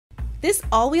This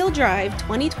all-wheel drive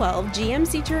 2012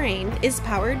 GMC Terrain is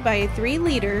powered by a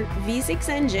 3-liter V6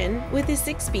 engine with a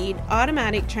 6-speed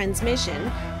automatic transmission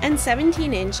and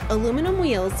 17-inch aluminum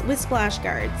wheels with splash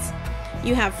guards.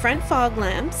 You have front fog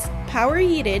lamps,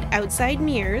 power-heated outside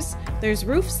mirrors, there's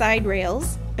roof side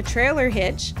rails, a trailer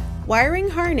hitch, wiring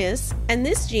harness, and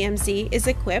this GMC is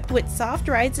equipped with soft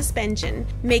ride suspension,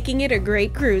 making it a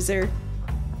great cruiser.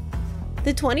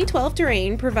 The 2012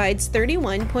 Terrain provides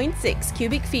 31.6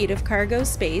 cubic feet of cargo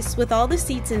space with all the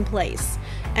seats in place,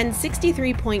 and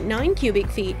 63.9 cubic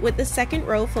feet with the second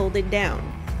row folded down.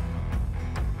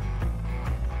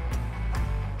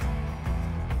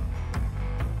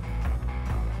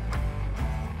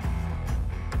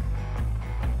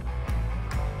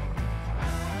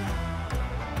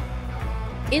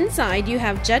 Inside you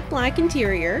have jet black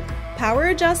interior, power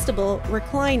adjustable,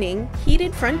 reclining,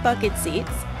 heated front bucket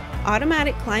seats,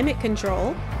 automatic climate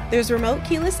control, there's remote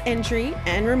keyless entry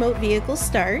and remote vehicle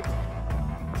start.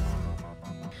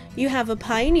 You have a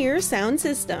Pioneer sound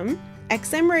system,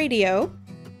 XM radio,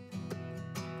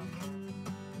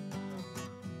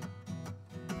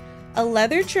 a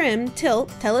leather trim tilt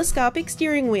telescopic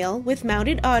steering wheel with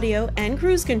mounted audio and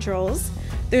cruise controls.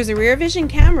 There's a rear vision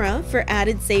camera for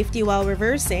added safety while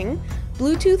reversing,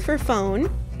 Bluetooth for phone,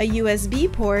 a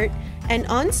USB port, and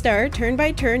OnStar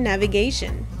turn-by-turn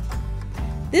navigation.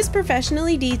 This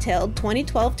professionally detailed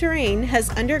 2012 Terrain has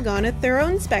undergone a thorough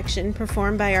inspection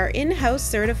performed by our in-house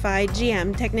certified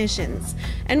GM technicians,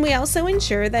 and we also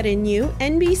ensure that a new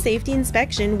NB safety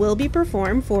inspection will be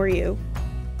performed for you.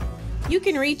 You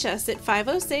can reach us at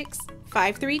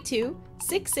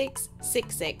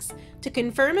 506-532-6666 to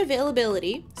confirm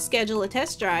availability, schedule a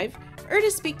test drive, or to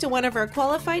speak to one of our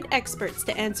qualified experts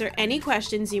to answer any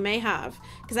questions you may have.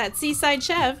 Because at Seaside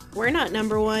Chev, we're not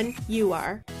number one, you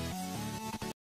are.